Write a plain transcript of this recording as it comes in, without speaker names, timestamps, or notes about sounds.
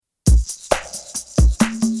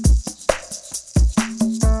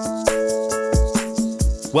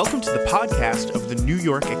Welcome to the podcast of the New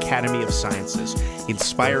York Academy of Sciences,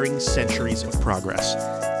 Inspiring Centuries of Progress.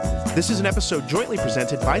 This is an episode jointly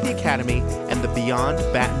presented by the Academy and the Beyond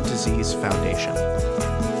Batten Disease Foundation.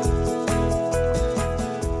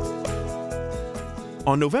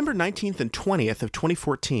 On November 19th and 20th of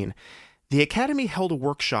 2014, the Academy held a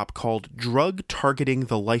workshop called Drug Targeting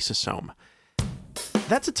the Lysosome.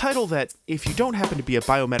 That's a title that, if you don't happen to be a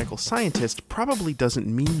biomedical scientist, probably doesn't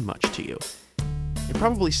mean much to you. It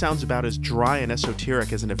probably sounds about as dry and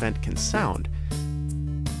esoteric as an event can sound.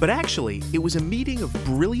 But actually, it was a meeting of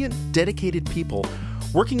brilliant, dedicated people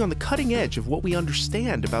working on the cutting edge of what we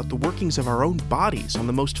understand about the workings of our own bodies on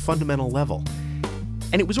the most fundamental level.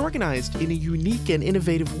 And it was organized in a unique and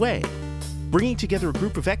innovative way, bringing together a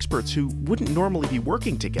group of experts who wouldn't normally be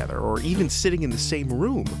working together or even sitting in the same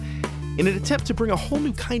room, in an attempt to bring a whole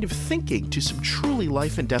new kind of thinking to some truly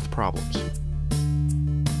life and death problems.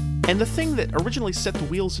 And the thing that originally set the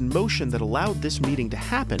wheels in motion that allowed this meeting to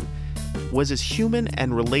happen was as human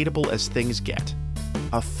and relatable as things get: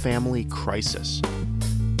 a family crisis.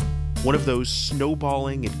 One of those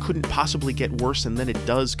snowballing, it couldn't possibly get worse and then it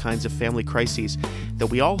does kinds of family crises that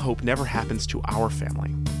we all hope never happens to our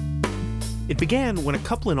family. It began when a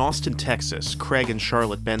couple in Austin, Texas, Craig and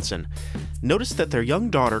Charlotte Benson, noticed that their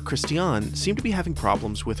young daughter, Christiane, seemed to be having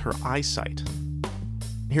problems with her eyesight.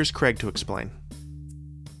 Here's Craig to explain.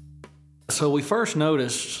 So we first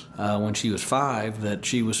noticed when she was 5 that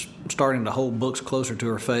she was starting to hold books closer to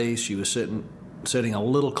her face. She was sitting a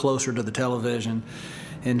little closer to the television.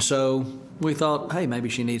 And so we thought, hey, maybe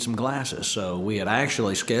she needs some glasses. So we had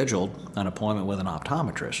actually scheduled an appointment with an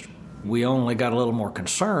optometrist. We only got a little more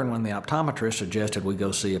concerned when the optometrist suggested we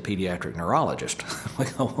go see a pediatric neurologist. We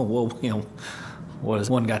go, well, what has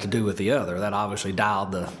one got to do with the other? That obviously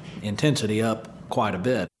dialed the intensity up quite a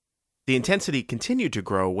bit. The intensity continued to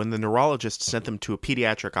grow when the neurologist sent them to a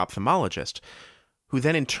pediatric ophthalmologist, who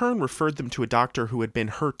then in turn referred them to a doctor who had been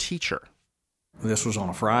her teacher. This was on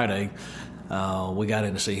a Friday. We got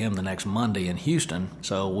in to see him the next Monday in Houston.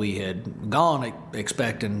 So we had gone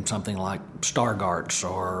expecting something like Stargardt's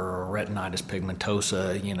or retinitis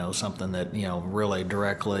pigmentosa, something that, really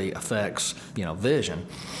directly affects, vision.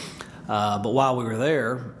 But while we were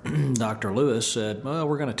there, Dr. Lewis said, well,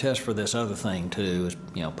 we're going to test for this other thing too. It's,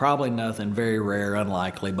 probably nothing, very rare,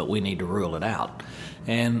 unlikely, but we need to rule it out.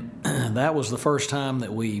 And that was the first time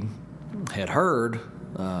that we had heard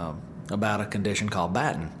about a condition called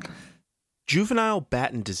Batten. Juvenile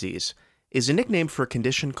Batten disease is a nickname for a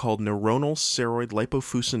condition called neuronal ceroid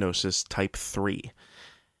lipofuscinosis type 3.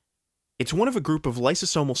 It's one of a group of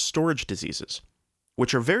lysosomal storage diseases,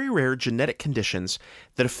 which are very rare genetic conditions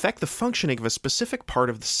that affect the functioning of a specific part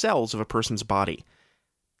of the cells of a person's body,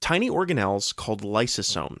 tiny organelles called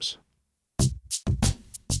lysosomes.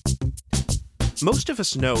 Most of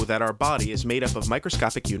us know that our body is made up of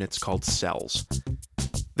microscopic units called cells.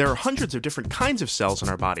 There are hundreds of different kinds of cells in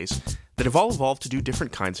our bodies that have all evolved to do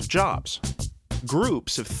different kinds of jobs.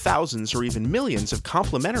 Groups of thousands or even millions of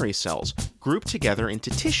complementary cells group together into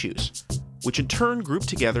tissues, which in turn group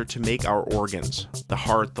together to make our organs: the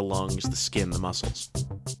heart, the lungs, the skin, the muscles.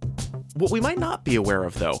 What we might not be aware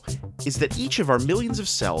of, though, is that each of our millions of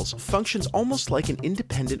cells functions almost like an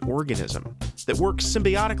independent organism that works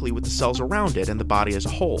symbiotically with the cells around it and the body as a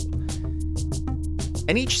whole.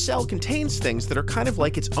 And each cell contains things that are kind of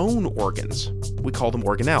like its own organs. We call them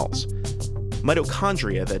organelles.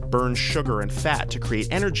 Mitochondria that burn sugar and fat to create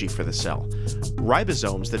energy for the cell.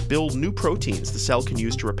 Ribosomes that build new proteins the cell can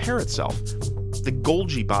use to repair itself. The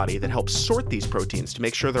Golgi body that helps sort these proteins to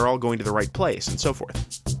make sure they're all going to the right place, and so forth.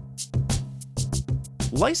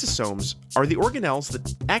 Lysosomes are the organelles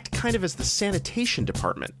that act kind of as the sanitation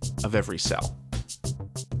department of every cell.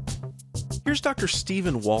 Here's Dr.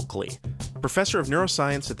 Stephen Walkley, professor of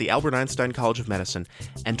neuroscience at the Albert Einstein College of Medicine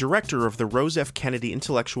and director of the Rose F. Kennedy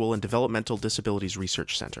Intellectual and Developmental Disabilities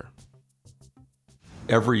Research Center.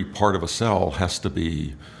 Every part of a cell has to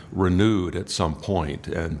be renewed at some point,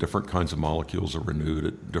 and different kinds of molecules are renewed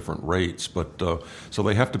at different rates, but so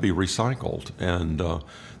they have to be recycled. And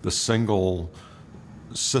the single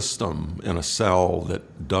system in a cell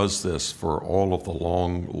that does this for all of the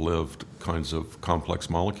long-lived kinds of complex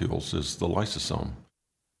molecules is the lysosome.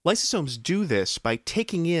 Lysosomes do this by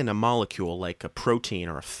taking in a molecule like a protein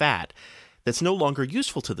or a fat that's no longer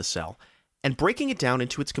useful to the cell and breaking it down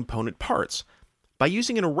into its component parts by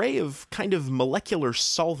using an array of kind of molecular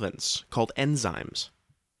solvents called enzymes.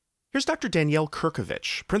 Here's Dr. Danielle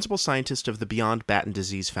Kirkovich, principal scientist of the Beyond Batten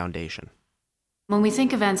Disease Foundation. When we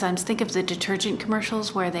think of enzymes, think of the detergent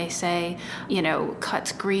commercials where they say,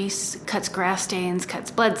 cuts grease, cuts grass stains,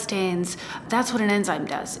 cuts blood stains. That's what an enzyme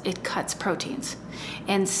does. It cuts proteins.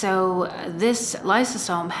 And so this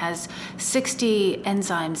lysosome has 60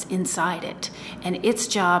 enzymes inside it. And its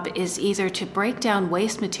job is either to break down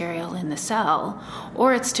waste material in the cell,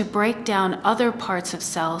 or it's to break down other parts of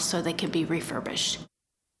cells so they can be refurbished.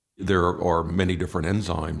 There are many different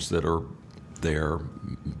enzymes that are there,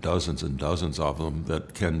 dozens and dozens of them,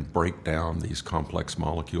 that can break down these complex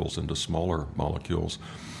molecules into smaller molecules,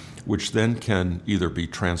 which then can either be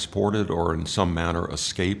transported or in some manner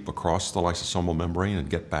escape across the lysosomal membrane and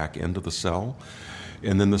get back into the cell.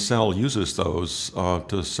 And then the cell uses those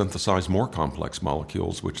to synthesize more complex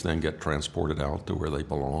molecules, which then get transported out to where they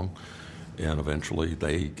belong, and eventually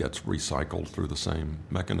they get recycled through the same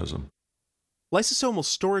mechanism. Lysosomal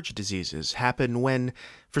storage diseases happen when,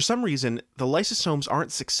 for some reason, the lysosomes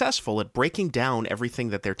aren't successful at breaking down everything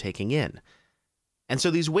that they're taking in. And so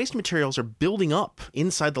these waste materials are building up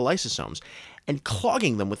inside the lysosomes and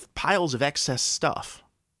clogging them with piles of excess stuff.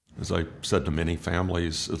 As I said to many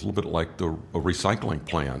families, it's a little bit like a recycling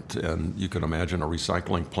plant. And you can imagine a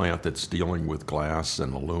recycling plant that's dealing with glass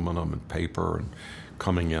and aluminum and paper and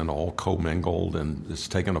coming in all commingled and is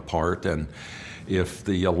taken apart. And if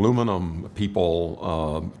the aluminum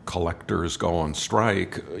people, collectors go on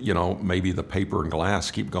strike, maybe the paper and glass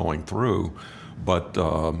keep going through. But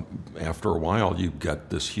after a while, you get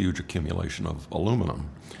this huge accumulation of aluminum.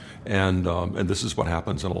 And this is what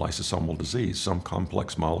happens in a lysosomal disease. Some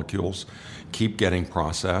complex molecules keep getting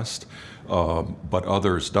processed, but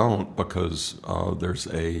others don't because there's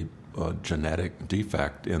a genetic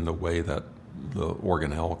defect in the way that the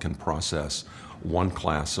organelle can process one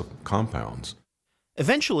class of compounds.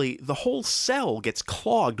 Eventually, the whole cell gets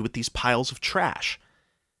clogged with these piles of trash,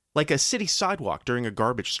 like a city sidewalk during a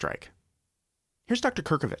garbage strike. Here's Dr.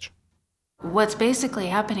 Kirkovich. What's basically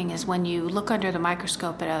happening is when you look under the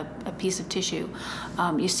microscope at a piece of tissue,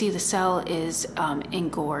 you see the cell is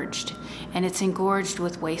engorged, and it's engorged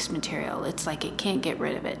with waste material. It's like it can't get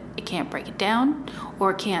rid of it. It can't break it down,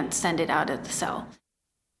 or it can't send it out of the cell.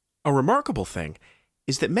 A remarkable thing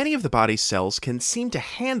is that many of the body's cells can seem to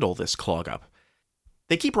handle this clog-up.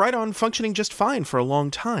 They keep right on functioning just fine for a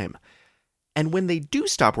long time. And when they do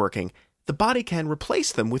stop working, the body can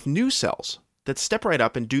replace them with new cells that step right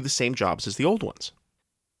up and do the same jobs as the old ones.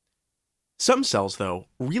 Some cells, though,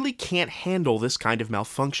 really can't handle this kind of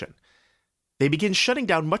malfunction. They begin shutting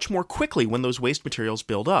down much more quickly when those waste materials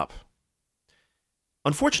build up.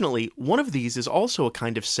 Unfortunately, one of these is also a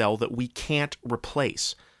kind of cell that we can't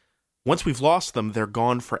replace. Once we've lost them, they're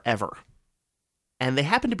gone forever. And they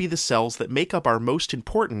happen to be the cells that make up our most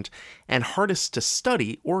important and hardest to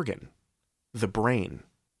study organ, the brain.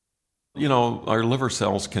 Our liver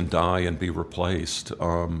cells can die and be replaced.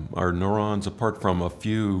 Our neurons, apart from a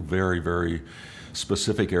few very, very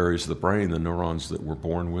specific areas of the brain, the neurons that we're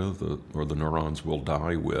born with or the neurons we'll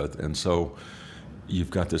die with. And so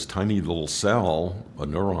you've got this tiny little cell, a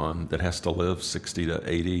neuron, that has to live 60 to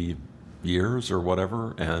 80 years or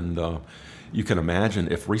whatever. And you can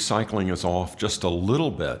imagine if recycling is off just a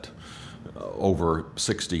little bit over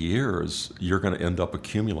 60 years, you're going to end up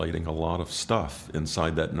accumulating a lot of stuff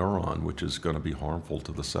inside that neuron, which is going to be harmful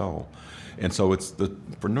to the cell. And so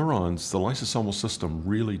for neurons, the lysosomal system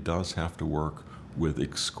really does have to work with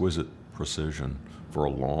exquisite precision for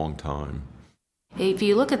a long time. If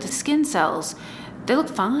you look at the skin cells, they look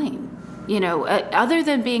fine. Other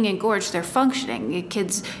than being engorged, they're functioning.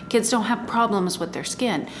 Kids don't have problems with their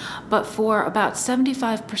skin. But for about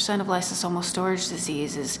 75% of lysosomal storage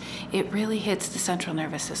diseases, it really hits the central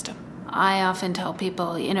nervous system. I often tell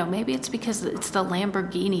people, maybe it's because it's the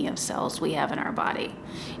Lamborghini of cells we have in our body.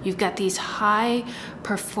 You've got these high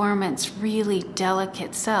performance, really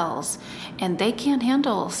delicate cells, and they can't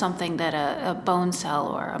handle something that a bone cell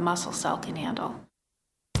or a muscle cell can handle.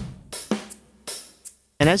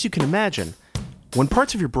 And as you can imagine, when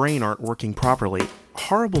parts of your brain aren't working properly,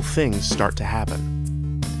 horrible things start to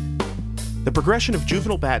happen. The progression of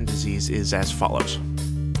juvenile Batten disease is as follows.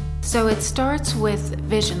 So it starts with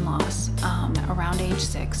vision loss around age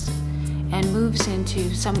 6 and moves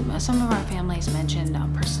into some of our families mentioned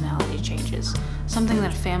personality changes, something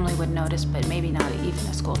that a family would notice but maybe not even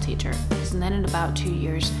a school teacher. And then in about 2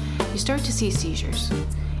 years, you start to see seizures.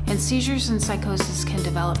 And seizures and psychosis can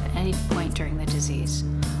develop at any point during the disease.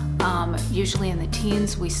 Usually in the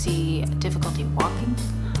teens, we see difficulty walking,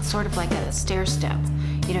 sort of like a stair step.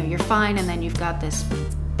 You're fine, and then you've got this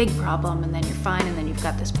big problem, and then you're fine, and then you've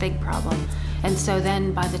got this big problem. And so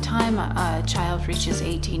then by the time a child reaches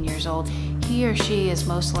 18 years old, he or she is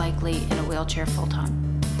most likely in a wheelchair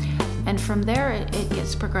full-time. And from there, it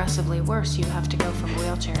gets progressively worse. You have to go from a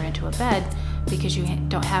wheelchair into a bed because you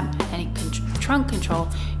don't have any trunk control.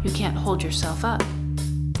 You can't hold yourself up.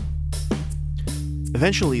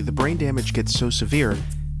 Eventually, the brain damage gets so severe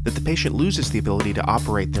that the patient loses the ability to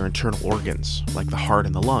operate their internal organs, like the heart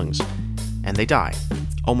and the lungs, and they die,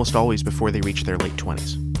 almost always before they reach their late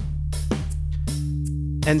 20s.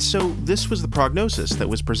 And so this was the prognosis that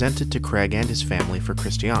was presented to Craig and his family for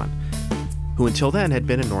Christian, who until then had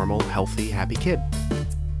been a normal, healthy, happy kid.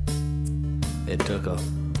 It took a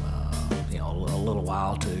little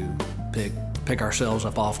while to pick ourselves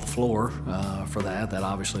up off the floor for that. That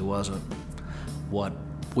obviously wasn't what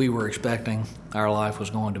we were expecting our life was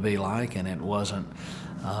going to be like, and it wasn't.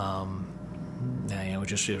 It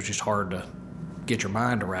was just hard to get your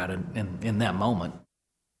mind around it in that moment.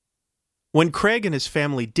 When Craig and his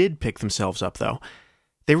family did pick themselves up, though,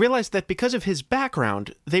 they realized that because of his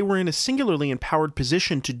background, they were in a singularly empowered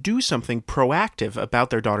position to do something proactive about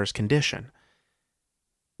their daughter's condition.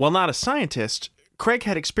 While not a scientist, Craig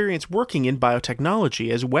had experience working in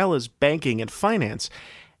biotechnology as well as banking and finance,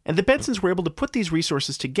 and the Bensons were able to put these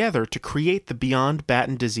resources together to create the Beyond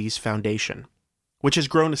Batten Disease Foundation, which has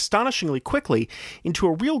grown astonishingly quickly into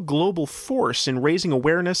a real global force in raising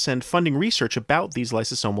awareness and funding research about these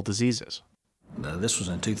lysosomal diseases. This was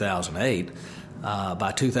in 2008.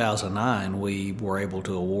 By 2009, we were able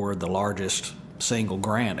to award the largest single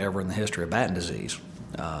grant ever in the history of Batten disease,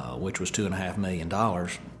 which was $2.5 million.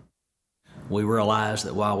 We realized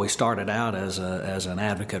that while we started out as an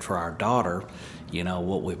advocate for our daughter,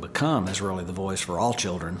 what we've become is really the voice for all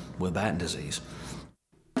children with Batten disease.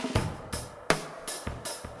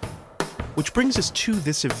 Which brings us to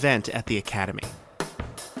this event at the Academy.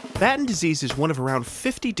 Batten disease is one of around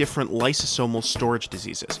 50 different lysosomal storage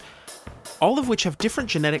diseases, all of which have different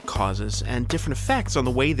genetic causes and different effects on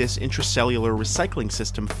the way this intracellular recycling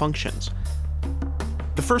system functions.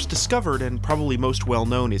 The first discovered and probably most well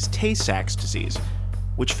known is Tay-Sachs disease,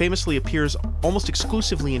 which famously appears almost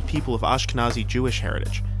exclusively in people of Ashkenazi Jewish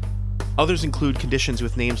heritage. Others include conditions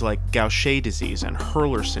with names like Gaucher disease and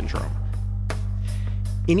Hurler syndrome.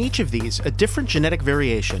 In each of these, a different genetic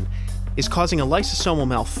variation is causing a lysosomal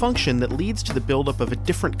malfunction that leads to the buildup of a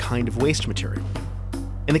different kind of waste material.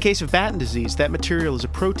 In the case of Batten disease, that material is a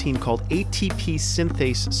protein called ATP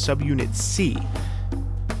synthase subunit C.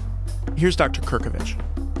 Here's Dr. Kirkovich.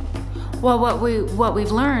 Well, what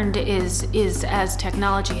we've learned is as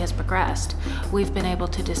technology has progressed, we've been able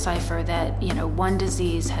to decipher that, one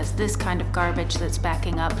disease has this kind of garbage that's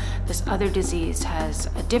backing up, this other disease has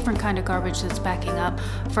a different kind of garbage that's backing up.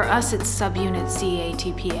 For us, it's subunit C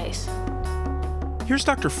ATPase. Here's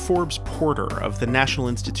Dr. Forbes Porter of the National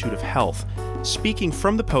Institute of Health speaking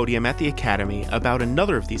from the podium at the Academy about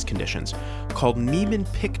another of these conditions called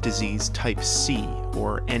Niemann-Pick disease type C,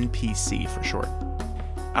 or NPC for short.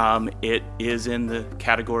 It is in the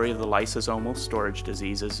category of the lysosomal storage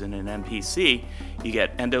diseases. In an NPC, you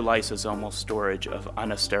get endolysosomal storage of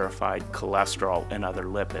unesterified cholesterol and other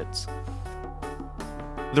lipids.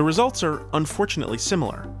 The results are unfortunately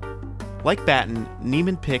similar. Like Batten,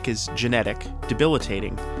 Niemann-Pick is genetic,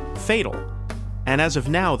 debilitating, fatal, and as of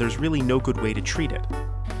now, there's really no good way to treat it.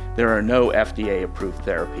 There are no FDA-approved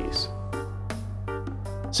therapies.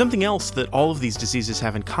 Something else that all of these diseases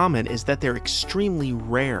have in common is that they're extremely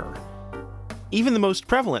rare. Even the most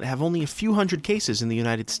prevalent have only a few hundred cases in the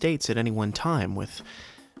United States at any one time, with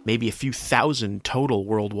maybe a few thousand total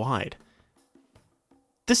worldwide.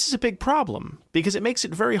 This is a big problem, because it makes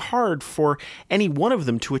it very hard for any one of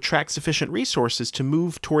them to attract sufficient resources to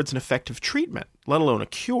move towards an effective treatment, let alone a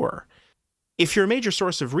cure. If you're a major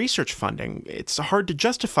source of research funding, it's hard to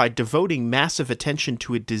justify devoting massive attention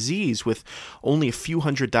to a disease with only a few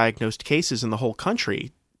hundred diagnosed cases in the whole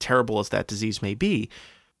country, terrible as that disease may be,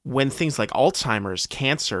 when things like Alzheimer's,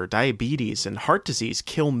 cancer, diabetes, and heart disease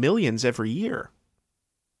kill millions every year.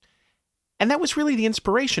 And that was really the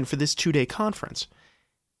inspiration for this 2-day conference.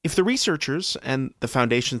 If the researchers and the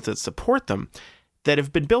foundations that support them that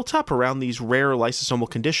have been built up around these rare lysosomal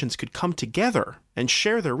conditions could come together and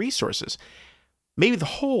share their resources, maybe the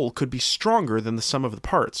whole could be stronger than the sum of the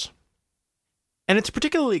parts. And it's a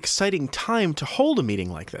particularly exciting time to hold a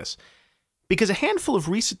meeting like this, because a handful of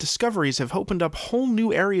recent discoveries have opened up whole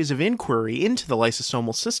new areas of inquiry into the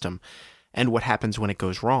lysosomal system and what happens when it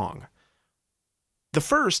goes wrong. The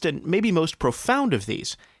first, and maybe most profound of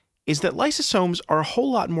these, is that lysosomes are a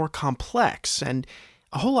whole lot more complex and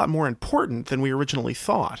a whole lot more important than we originally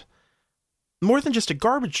thought. More than just a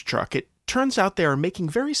garbage truck, it turns out they are making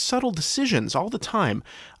very subtle decisions all the time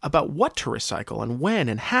about what to recycle and when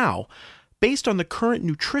and how, based on the current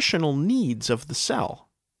nutritional needs of the cell.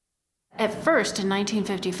 At first, in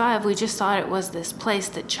 1955, we just thought it was this place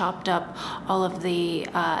that chopped up all of the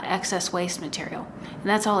excess waste material. And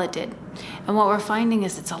that's all it did. And what we're finding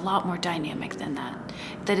is it's a lot more dynamic than that.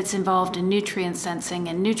 That it's involved in nutrient sensing,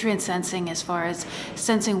 and nutrient sensing as far as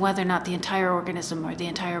sensing whether or not the entire organism or the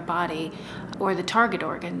entire body or the target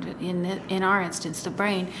organ, in our instance, the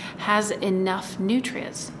brain, has enough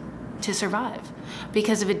nutrients to survive.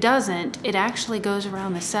 Because if it doesn't, it actually goes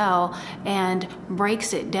around the cell and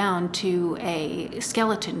breaks it down to a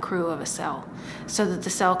skeleton crew of a cell so that the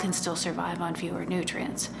cell can still survive on fewer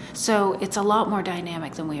nutrients. So it's a lot more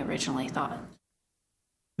dynamic than we originally thought.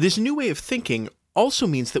 This new way of thinking also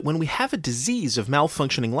means that when we have a disease of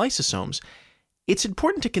malfunctioning lysosomes, it's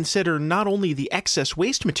important to consider not only the excess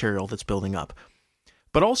waste material that's building up,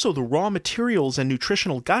 but also the raw materials and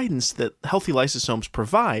nutritional guidance that healthy lysosomes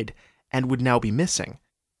provide and would now be missing.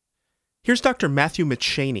 Here's Dr. Matthew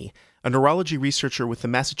McShaney, a neurology researcher with the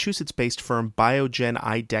Massachusetts-based firm Biogen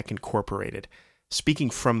IDEC Incorporated, speaking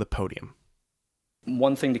from the podium.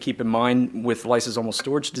 One thing to keep in mind with lysosomal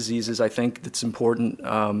storage diseases, I think that's important,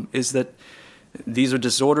 is that these are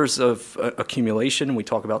disorders of accumulation. We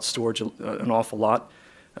talk about storage an awful lot.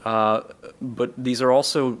 But these are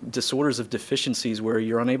also disorders of deficiencies where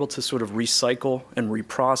you're unable to sort of recycle and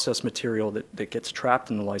reprocess material that gets trapped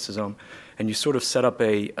in the lysosome, and you sort of set up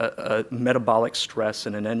a metabolic stress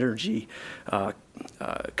and an energy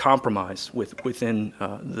compromise within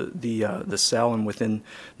the cell and within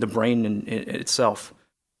the brain in itself.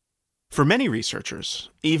 For many researchers,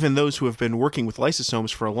 even those who have been working with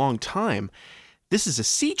lysosomes for a long time, this is a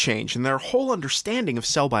sea change in their whole understanding of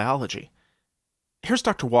cell biology. Here's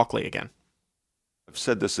Dr. Walkley again. I've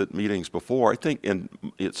said this at meetings before. I think,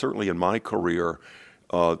 certainly in my career,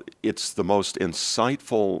 it's the most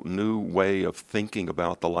insightful new way of thinking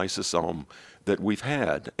about the lysosome that we've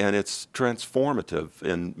had, and it's transformative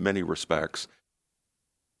in many respects.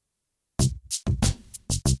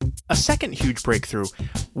 A second huge breakthrough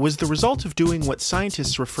was the result of doing what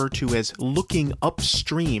scientists refer to as looking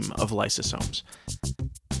upstream of lysosomes.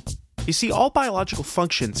 You see, all biological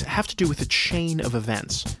functions have to do with a chain of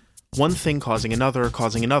events. One thing causing another,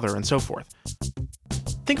 and so forth.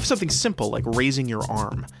 Think of something simple like raising your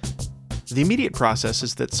arm. The immediate process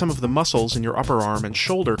is that some of the muscles in your upper arm and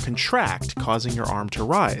shoulder contract, causing your arm to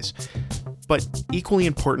rise. But equally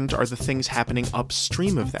important are the things happening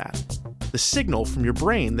upstream of that. The signal from your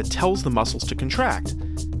brain that tells the muscles to contract.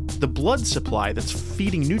 The blood supply that's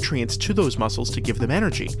feeding nutrients to those muscles to give them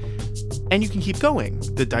energy. And you can keep going.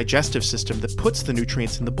 The digestive system that puts the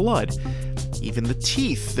nutrients in the blood. Even the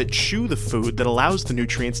teeth that chew the food that allows the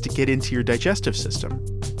nutrients to get into your digestive system.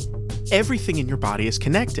 Everything in your body is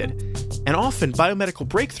connected. And often biomedical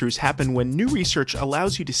breakthroughs happen when new research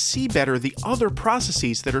allows you to see better the other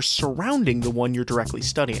processes that are surrounding the one you're directly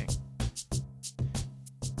studying.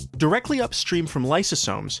 Directly upstream from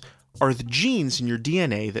lysosomes are the genes in your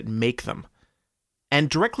DNA that make them. And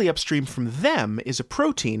directly upstream from them is a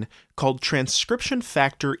protein called transcription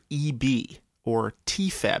factor EB, or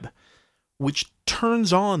TFEB, which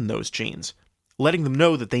turns on those genes, letting them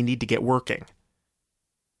know that they need to get working.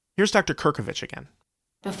 Here's Dr. Kirkovich again.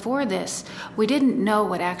 Before this, we didn't know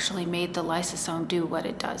what actually made the lysosome do what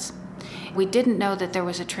it does. We didn't know that there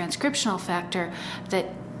was a transcriptional factor that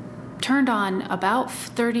turned on about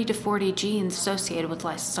 30 to 40 genes associated with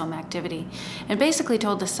lysosome activity and basically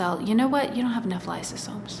told the cell, you know what, you don't have enough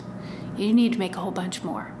lysosomes. You need to make a whole bunch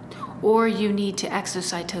more. Or you need to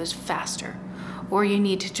exocytose faster. Or you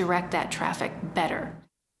need to direct that traffic better.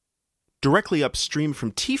 Directly upstream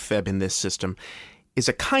from TFEB in this system is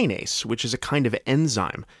a kinase, which is a kind of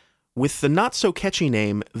enzyme, with the not-so-catchy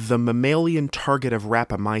name the mammalian target of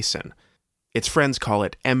rapamycin. Its friends call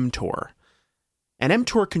it mTOR. And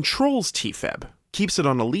mTOR controls TFEB, keeps it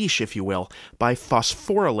on a leash, if you will, by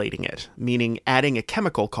phosphorylating it, meaning adding a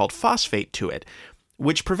chemical called phosphate to it,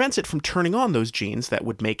 which prevents it from turning on those genes that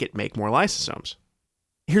would make it make more lysosomes.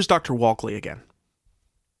 Here's Dr. Walkley again.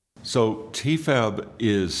 So TFEB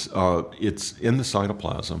is it's in the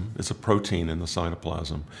cytoplasm. It's a protein in the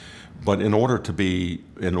cytoplasm, but in order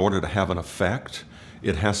to have an effect,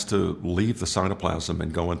 it has to leave the cytoplasm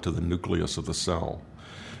and go into the nucleus of the cell.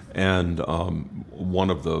 And one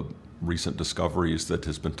of the recent discoveries that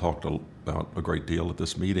has been talked about a great deal at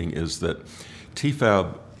this meeting is that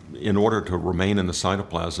TFEB, in order to remain in the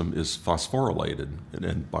cytoplasm, is phosphorylated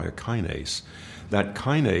and by a kinase. That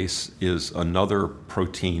kinase is another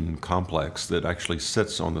protein complex that actually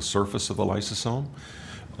sits on the surface of the lysosome.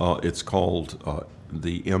 It's called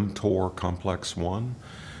the mTOR complex 1.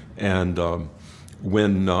 And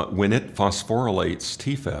when it phosphorylates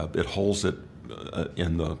TFEB, it holds it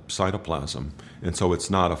in the cytoplasm, and so it's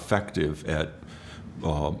not effective at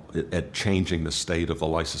changing the state of the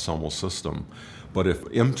lysosomal system. But if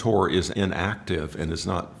mTOR is inactive and is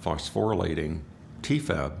not phosphorylating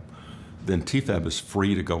TFAB, then TFAB is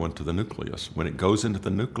free to go into the nucleus. When it goes into the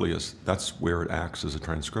nucleus, that's where it acts as a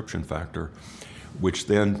transcription factor, which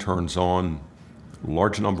then turns on a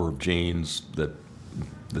large number of genes that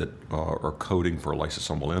are coding for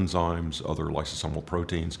lysosomal enzymes, other lysosomal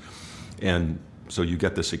proteins. And so you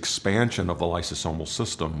get this expansion of the lysosomal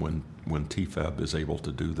system when TFAB is able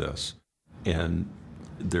to do this. And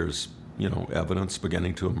there's evidence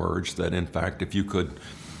beginning to emerge that, in fact, if you could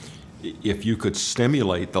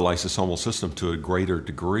stimulate the lysosomal system to a greater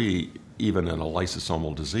degree, even in a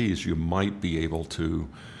lysosomal disease, you might be able to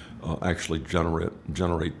actually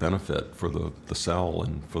generate benefit for the cell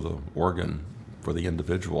and for the organ, for the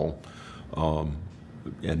individual,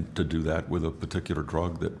 and to do that with a particular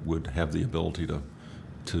drug that would have the ability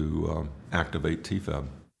to activate TFAB.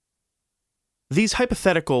 These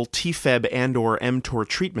hypothetical TFAB and/or mTOR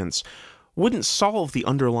treatments wouldn't solve the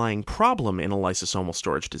underlying problem in a lysosomal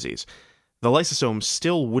storage disease. The lysosomes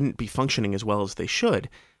still wouldn't be functioning as well as they should,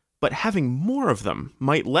 but having more of them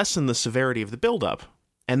might lessen the severity of the buildup,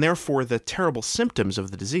 and therefore the terrible symptoms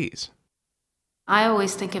of the disease. I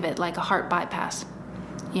always think of it like a heart bypass.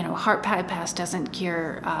 A heart bypass doesn't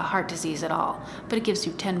cure heart disease at all, but it gives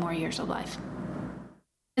you 10 more years of life.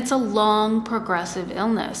 It's a long, progressive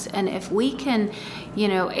illness, and if we can,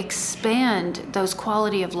 expand those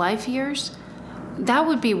quality of life years, that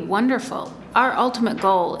would be wonderful. Our ultimate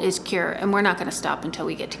goal is cure, and we're not going to stop until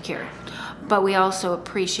we get to cure. But we also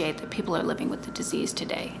appreciate that people are living with the disease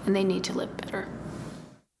today, and they need to live better.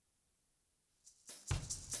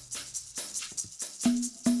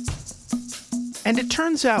 And it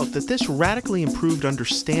turns out that this radically improved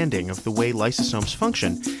understanding of the way lysosomes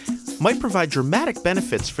function might provide dramatic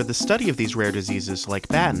benefits for the study of these rare diseases like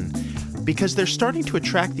Batten, because they're starting to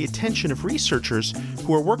attract the attention of researchers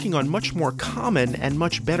who are working on much more common and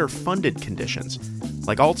much better funded conditions,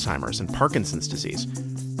 like Alzheimer's and Parkinson's disease,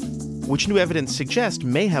 which new evidence suggests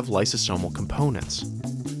may have lysosomal components.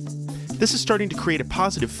 This is starting to create a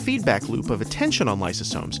positive feedback loop of attention on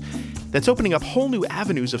lysosomes that's opening up whole new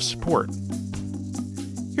avenues of support.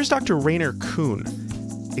 Here's Dr. Rainer Kuhn,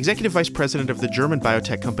 Executive Vice President of the German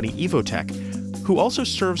biotech company Evotec, who also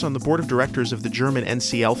serves on the board of directors of the German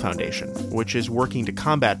NCL Foundation, which is working to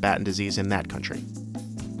combat Batten disease in that country.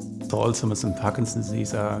 So Alzheimer's and Parkinson's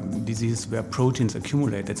disease are diseases where proteins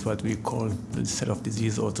accumulate. That's what we call the set of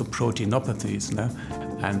diseases also proteinopathies. No?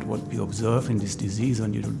 And what we observe in this disease,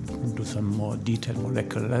 when you do some more detailed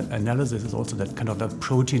molecular analysis, is also that kind of that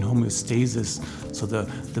protein homeostasis, so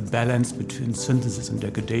the balance between synthesis and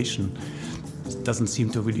degradation doesn't seem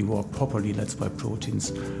to really work properly. That's why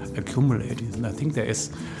proteins accumulate. And I think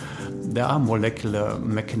there are molecular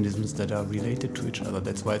mechanisms that are related to each other.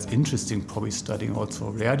 That's why it's interesting probably studying also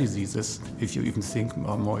rare diseases, if you even think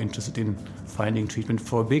are more interested in finding treatment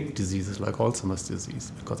for big diseases like Alzheimer's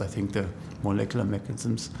disease, because I think the molecular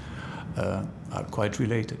mechanisms are quite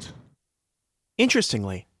related.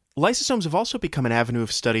 Interestingly, lysosomes have also become an avenue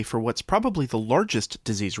of study for what's probably the largest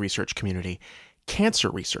disease research community, cancer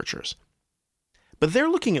researchers. But they're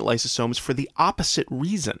looking at lysosomes for the opposite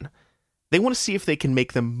reason. They want to see if they can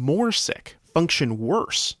make them more sick, function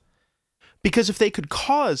worse. Because if they could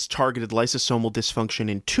cause targeted lysosomal dysfunction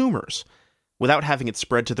in tumors without having it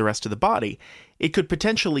spread to the rest of the body, it could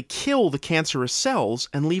potentially kill the cancerous cells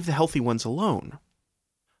and leave the healthy ones alone.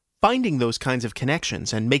 Finding those kinds of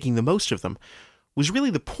connections and making the most of them was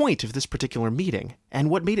really the point of this particular meeting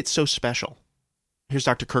and what made it so special. Here's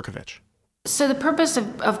Dr. Kirkovich. So the purpose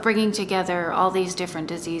of bringing together all these different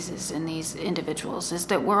diseases in these individuals is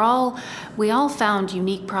that we all found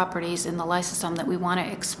unique properties in the lysosome that we want to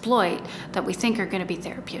exploit that we think are going to be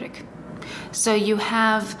therapeutic. So you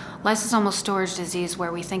have lysosomal storage disease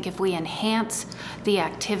where we think if we enhance the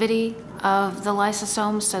activity of the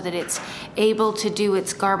lysosome so that it's able to do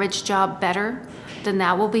its garbage job better, then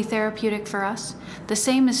that will be therapeutic for us. The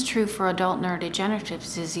same is true for adult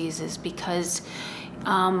neurodegenerative diseases because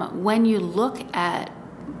when you look at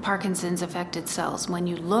Parkinson's affected cells, when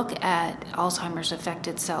you look at Alzheimer's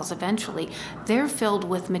affected cells, eventually they're filled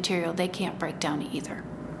with material they can't break down either.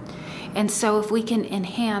 And so if we can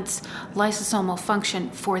enhance lysosomal function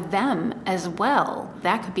for them as well,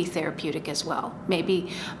 that could be therapeutic as well,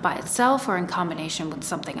 maybe by itself or in combination with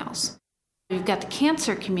something else. You've got the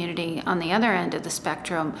cancer community on the other end of the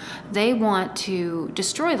spectrum. They want to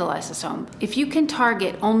destroy the lysosome. If you can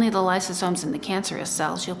target only the lysosomes in the cancerous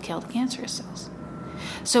cells, you'll kill the cancerous cells.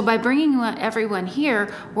 So by bringing everyone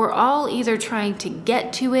here, we're all either trying to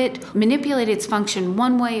get to it, manipulate its function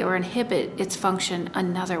one way, or inhibit its function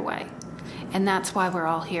another way. And that's why we're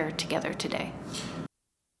all here together today.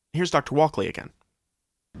 Here's Dr. Walkley again.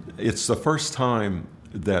 It's the first time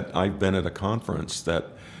that I've been at a conference that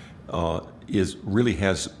really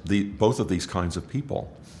has both of these kinds of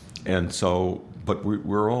people. And so, but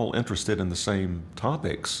we're all interested in the same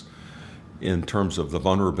topics in terms of the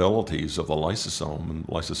vulnerabilities of the lysosome and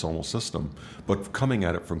lysosomal system, but coming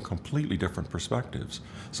at it from completely different perspectives.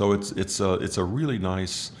 So it's a really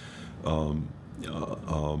nice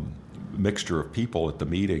mixture of people at the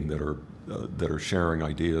meeting that are sharing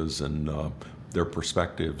ideas and their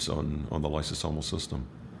perspectives on the lysosomal system.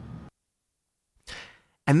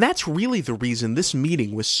 And that's really the reason this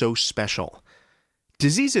meeting was so special.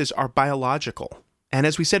 Diseases are biological, and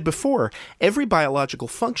as we said before, every biological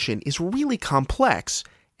function is really complex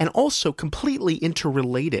and also completely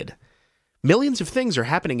interrelated. Millions of things are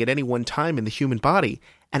happening at any one time in the human body,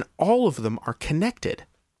 and all of them are connected,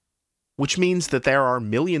 which means that there are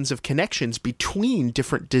millions of connections between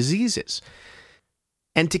different diseases.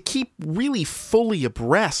 And to keep really fully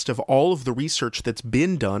abreast of all of the research that's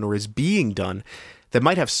been done or is being done that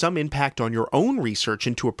might have some impact on your own research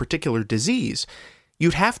into a particular disease,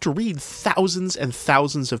 you'd have to read thousands and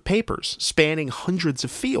thousands of papers spanning hundreds of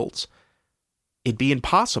fields. It'd be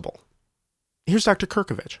impossible. Here's Dr.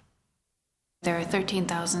 Kirkovich. There are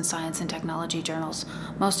 13,000 science and technology journals.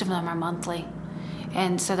 Most of them are monthly.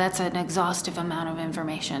 And so that's an exhaustive amount of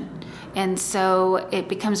information. And so it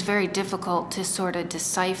becomes very difficult to sort of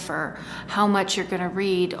decipher how much you're going to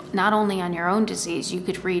read, not only on your own disease, you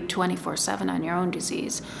could read 24/7 on your own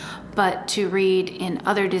disease, but to read in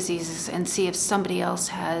other diseases and see if somebody else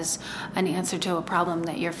has an answer to a problem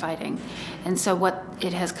that you're fighting. And so what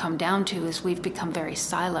it has come down to is we've become very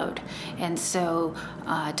siloed. And so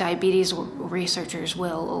diabetes researchers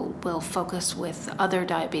will focus with other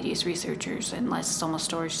diabetes researchers, and lysosomal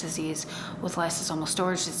storage disease with lysosomal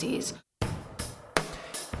storage disease.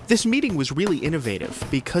 This meeting was really innovative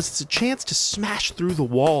because it's a chance to smash through the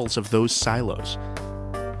walls of those silos.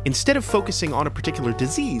 Instead of focusing on a particular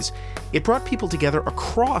disease, it brought people together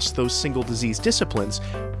across those single disease disciplines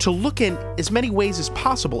to look in as many ways as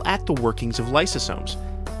possible at the workings of lysosomes.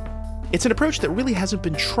 It's an approach that really hasn't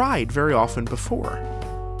been tried very often before.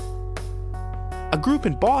 A group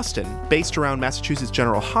in Boston, based around Massachusetts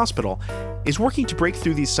General Hospital, is working to break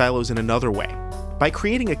through these silos in another way, by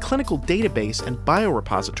creating a clinical database and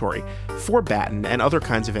biorepository for Batten and other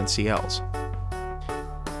kinds of NCLs.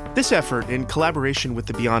 This effort, in collaboration with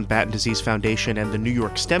the Beyond Batten Disease Foundation and the New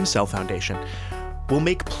York Stem Cell Foundation, will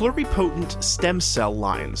make pluripotent stem cell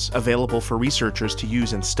lines available for researchers to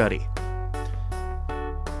use and study.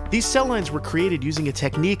 These cell lines were created using a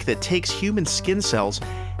technique that takes human skin cells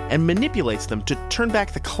and manipulates them to turn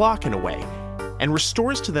back the clock in a way, and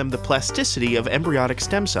restores to them the plasticity of embryonic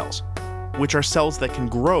stem cells, which are cells that can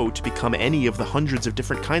grow to become any of the hundreds of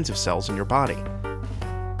different kinds of cells in your body.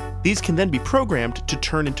 These can then be programmed to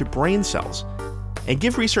turn into brain cells, and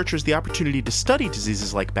give researchers the opportunity to study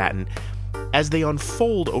diseases like Batten as they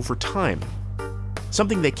unfold over time,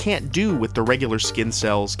 something they can't do with the regular skin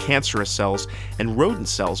cells, cancerous cells, and rodent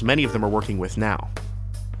cells many of them are working with now.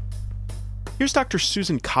 Here's Dr.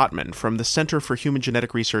 Susan Kottman from the Center for Human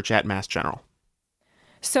Genetic Research at Mass General.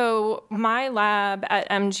 So my lab at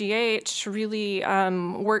MGH really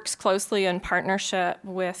works closely in partnership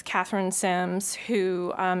with Catherine Sims,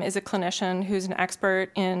 who is a clinician who's an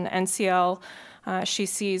expert in NCL. She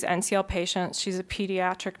sees NCL patients. She's a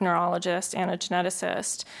pediatric neurologist and a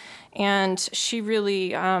geneticist. And she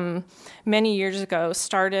really, many years ago,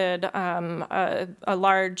 started a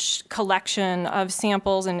large collection of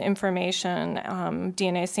samples and information,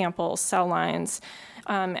 DNA samples, cell lines,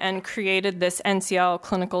 and created this NCL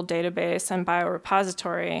clinical database and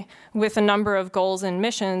biorepository with a number of goals and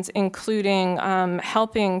missions, including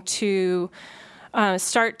helping to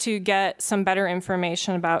start to get some better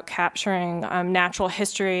information about capturing natural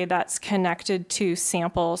history that's connected to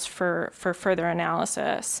samples for further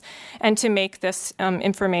analysis, and to make this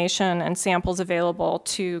information and samples available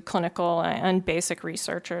to clinical and basic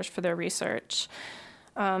researchers for their research.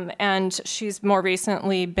 And she's more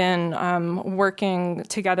recently been working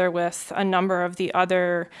together with a number of the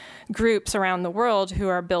other groups around the world who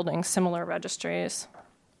are building similar registries.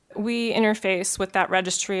 We interface with that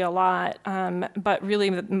registry a lot, but really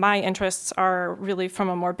my interests are really from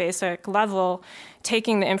a more basic level,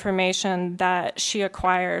 taking the information that she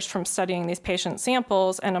acquires from studying these patient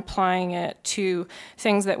samples and applying it to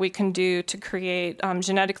things that we can do to create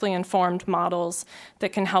genetically informed models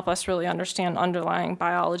that can help us really understand underlying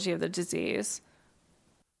biology of the disease.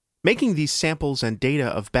 Making these samples and data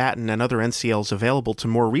of Batten and other NCLs available to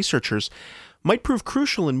more researchers might prove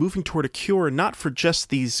crucial in moving toward a cure not for just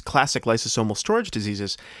these classic lysosomal storage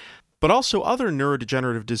diseases, but also other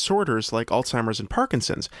neurodegenerative disorders like Alzheimer's and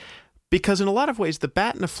Parkinson's, because in a lot of ways the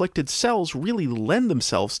Batten-afflicted cells really lend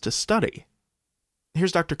themselves to study.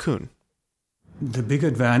 Here's Dr. Kuhn. The big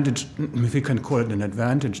advantage, if we can call it an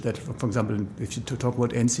advantage, that, for example, if you talk about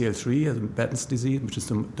NCL3, as Batten's disease, which is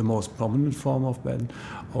the most prominent form of Batten,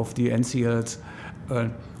 of the NCLs,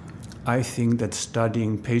 I think that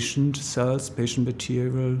studying patient cells, patient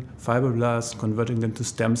material, fibroblasts, converting them to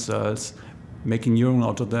stem cells, making neuron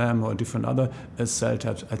out of them or different other cell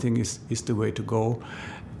types, I think is the way to go.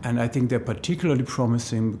 And I think they're particularly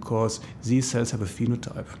promising because these cells have a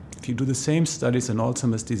phenotype. If you do the same studies in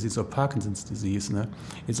Alzheimer's disease or Parkinson's disease,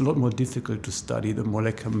 it's a lot more difficult to study the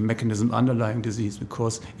molecular mechanism underlying disease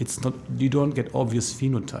because you don't get obvious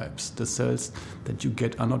phenotypes. The cells that you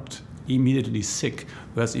get are not immediately sick,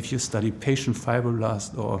 whereas if you study patient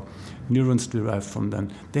fibroblasts or neurons derived from them,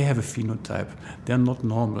 they have a phenotype. They're not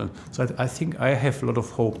normal. So I think I have a lot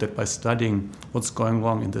of hope that by studying what's going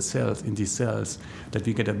wrong in these cells, that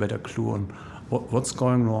we get a better clue on what's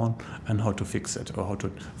going wrong and how to fix it or how to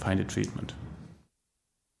find a treatment.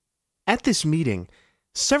 At this meeting,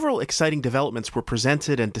 several exciting developments were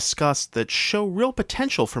presented and discussed that show real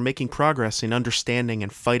potential for making progress in understanding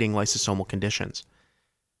and fighting lysosomal conditions.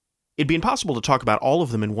 It'd be impossible to talk about all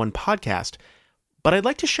of them in one podcast, but I'd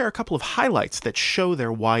like to share a couple of highlights that show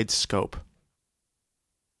their wide scope.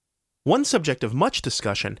 One subject of much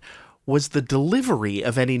discussion was the delivery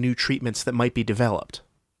of any new treatments that might be developed.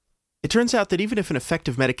 It turns out that even if an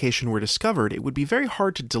effective medication were discovered, it would be very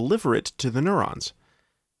hard to deliver it to the neurons.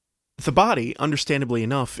 The body, understandably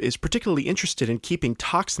enough, is particularly interested in keeping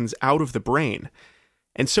toxins out of the brain,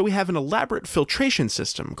 and so we have an elaborate filtration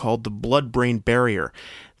system called the blood-brain barrier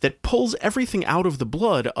that pulls everything out of the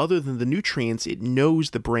blood other than the nutrients it knows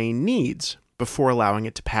the brain needs before allowing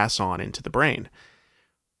it to pass on into the brain.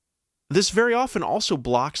 This very often also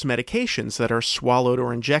blocks medications that are swallowed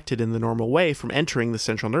or injected in the normal way from entering the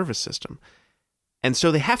central nervous system. And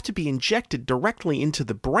so they have to be injected directly into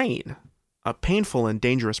the brain, a painful and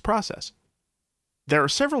dangerous process. There are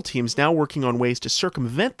several teams now working on ways to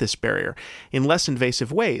circumvent this barrier in less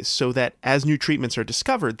invasive ways so that as new treatments are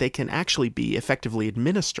discovered, they can actually be effectively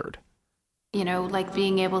administered. Like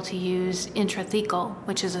being able to use intrathecal,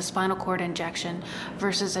 which is a spinal cord injection,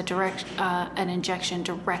 versus an injection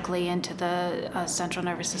directly into the central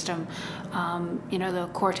nervous system, the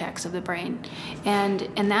cortex of the brain.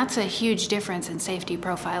 And that's a huge difference in safety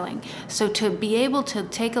profiling. So to be able to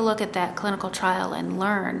take a look at that clinical trial and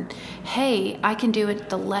learn, hey, I can do it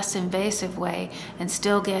the less invasive way and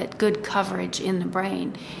still get good coverage in the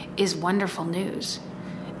brain is wonderful news.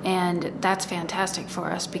 And that's fantastic for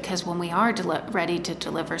us because when we are ready to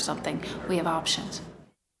deliver something, we have options.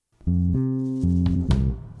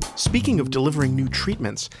 Speaking of delivering new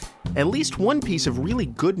treatments, at least one piece of really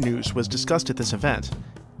good news was discussed at this event.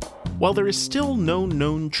 While there is still no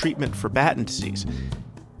known treatment for Batten disease,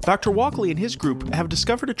 Dr. Walkley and his group have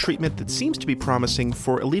discovered a treatment that seems to be promising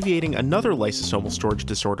for alleviating another lysosomal storage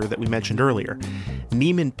disorder that we mentioned earlier,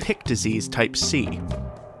 Niemann-Pick disease type C.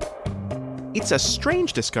 It's a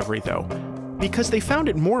strange discovery, though, because they found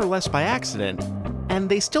it more or less by accident, and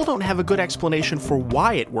they still don't have a good explanation for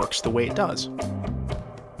why it works the way it does.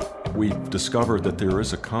 We've discovered that there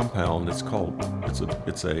is a compound. It's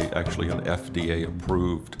actually an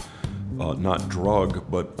FDA-approved, not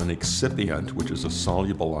drug, but an excipient, which is a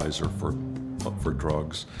solubilizer for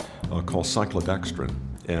drugs, called cyclodextrin.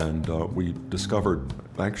 And we discovered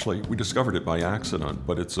it by accident,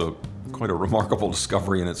 but it's quite a remarkable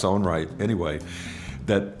discovery in its own right anyway,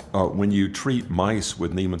 that when you treat mice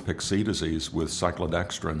with Niemann-Pick C disease with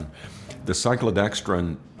cyclodextrin, the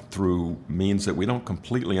cyclodextrin, through means that we don't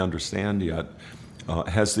completely understand yet,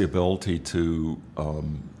 has the ability to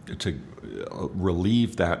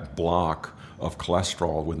relieve that block of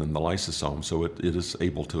cholesterol within the lysosome, so it is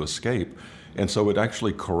able to escape. And so it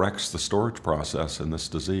actually corrects the storage process in this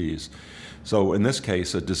disease. So in this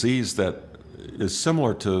case, a disease that is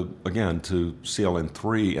similar to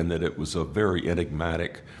CLN3 in that it was a very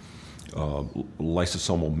enigmatic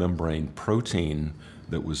lysosomal membrane protein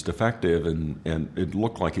that was defective and it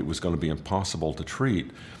looked like it was going to be impossible to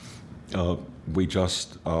treat. We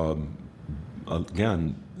just, through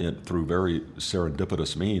very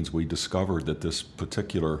serendipitous means, we discovered that this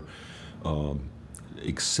particular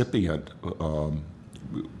excipient,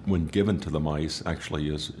 when given to the mice, actually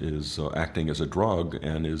is acting as a drug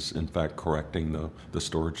and is in fact correcting the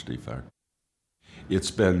storage defect. It's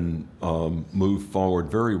been moved forward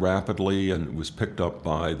very rapidly, and it was picked up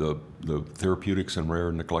by the Therapeutics and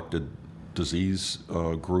Rare Neglected Disease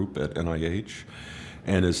group at NIH,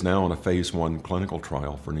 and is now in a phase 1 clinical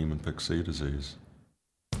trial for Niemann-Pick C disease.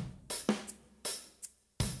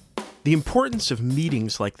 The importance of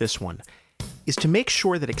meetings like this one is to make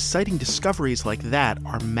sure that exciting discoveries like that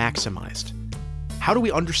are maximized. How do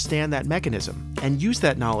we understand that mechanism and use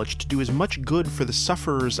that knowledge to do as much good for the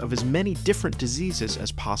sufferers of as many different diseases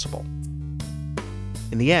as possible?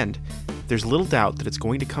 In the end, there's little doubt that it's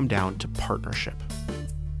going to come down to partnership.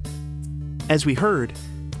 As we heard,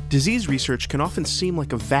 disease research can often seem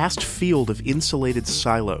like a vast field of insulated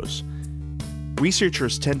silos.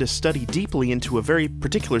 Researchers tend to study deeply into a very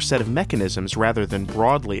particular set of mechanisms rather than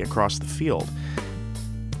broadly across the field.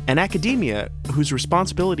 And academia, whose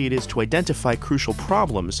responsibility it is to identify crucial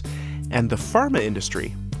problems, and the pharma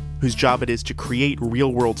industry, whose job it is to create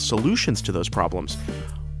real-world solutions to those problems,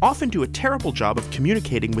 often do a terrible job of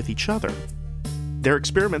communicating with each other. Their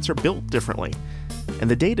experiments are built differently, and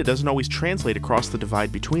the data doesn't always translate across the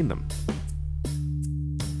divide between them.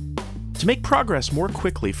 To make progress more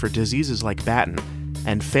quickly for diseases like Batten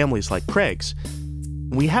and families like Craig's,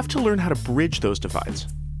 we have to learn how to bridge those divides.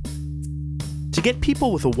 To get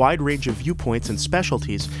people with a wide range of viewpoints and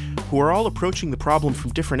specialties who are all approaching the problem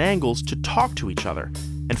from different angles to talk to each other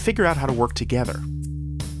and figure out how to work together.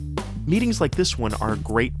 Meetings like this one are a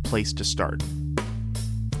great place to start.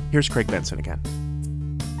 Here's Craig Benson again.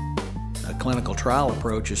 Clinical trial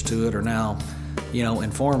approaches to it are now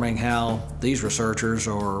informing how these researchers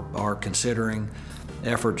are considering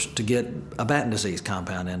efforts to get a Batten disease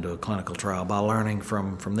compound into a clinical trial by learning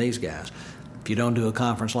from these guys. If you don't do a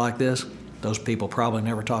conference like this, those people probably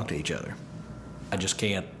never talk to each other. I just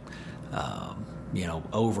can't,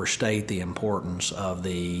 overstate the importance of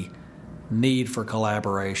the need for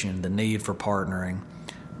collaboration, the need for partnering,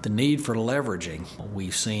 the need for leveraging.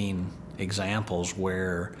 We've seen examples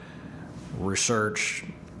where research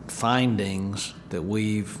findings that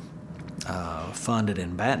we've funded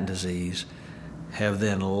in Batten disease have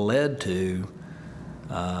then led to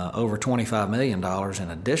over $25 million in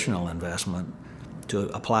additional investment to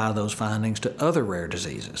apply those findings to other rare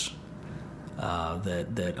diseases.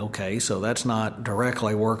 So that's not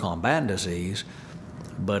directly work on Batten disease,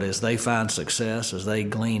 but as they find success, as they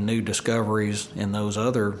glean new discoveries in those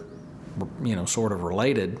other, sort of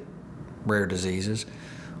related rare diseases,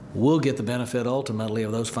 we'll get the benefit ultimately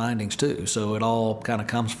of those findings too. So it all kind of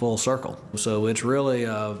comes full circle. So it's really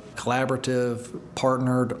a collaborative,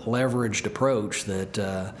 partnered, leveraged approach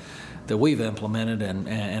that we've implemented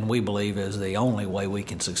and we believe is the only way we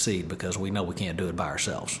can succeed, because we know we can't do it by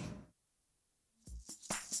ourselves.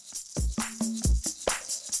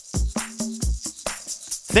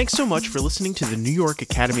 Thanks so much for listening to the New York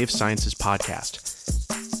Academy of Sciences podcast.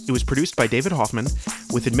 It was produced by David Hoffman,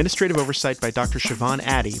 with administrative oversight by Dr. Siobhan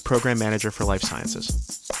Addy, Program Manager for Life Sciences.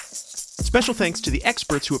 Special thanks to the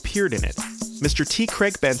experts who appeared in it, Mr. T.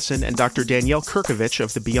 Craig Benson and Dr. Danielle Kirkovich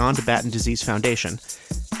of the Beyond Batten Disease Foundation,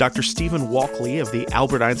 Dr. Stephen Walkley of the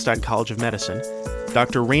Albert Einstein College of Medicine,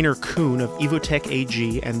 Dr. Rainer Kuhn of Evotech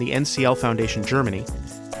AG and the NCL Foundation Germany,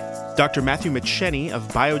 Dr. Matthew Mitcheny of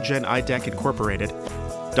Biogen IDEC Incorporated,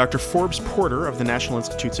 Dr. Forbes Porter of the National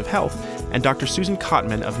Institutes of Health, and Dr. Susan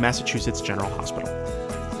Kottman of Massachusetts General Hospital.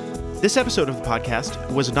 This episode of the podcast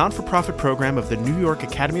was a non-for-profit program of the New York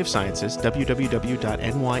Academy of Sciences,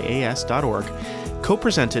 www.nyas.org,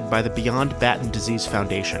 co-presented by the Beyond Batten Disease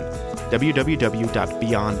Foundation,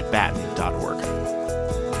 www.beyondbatten.org.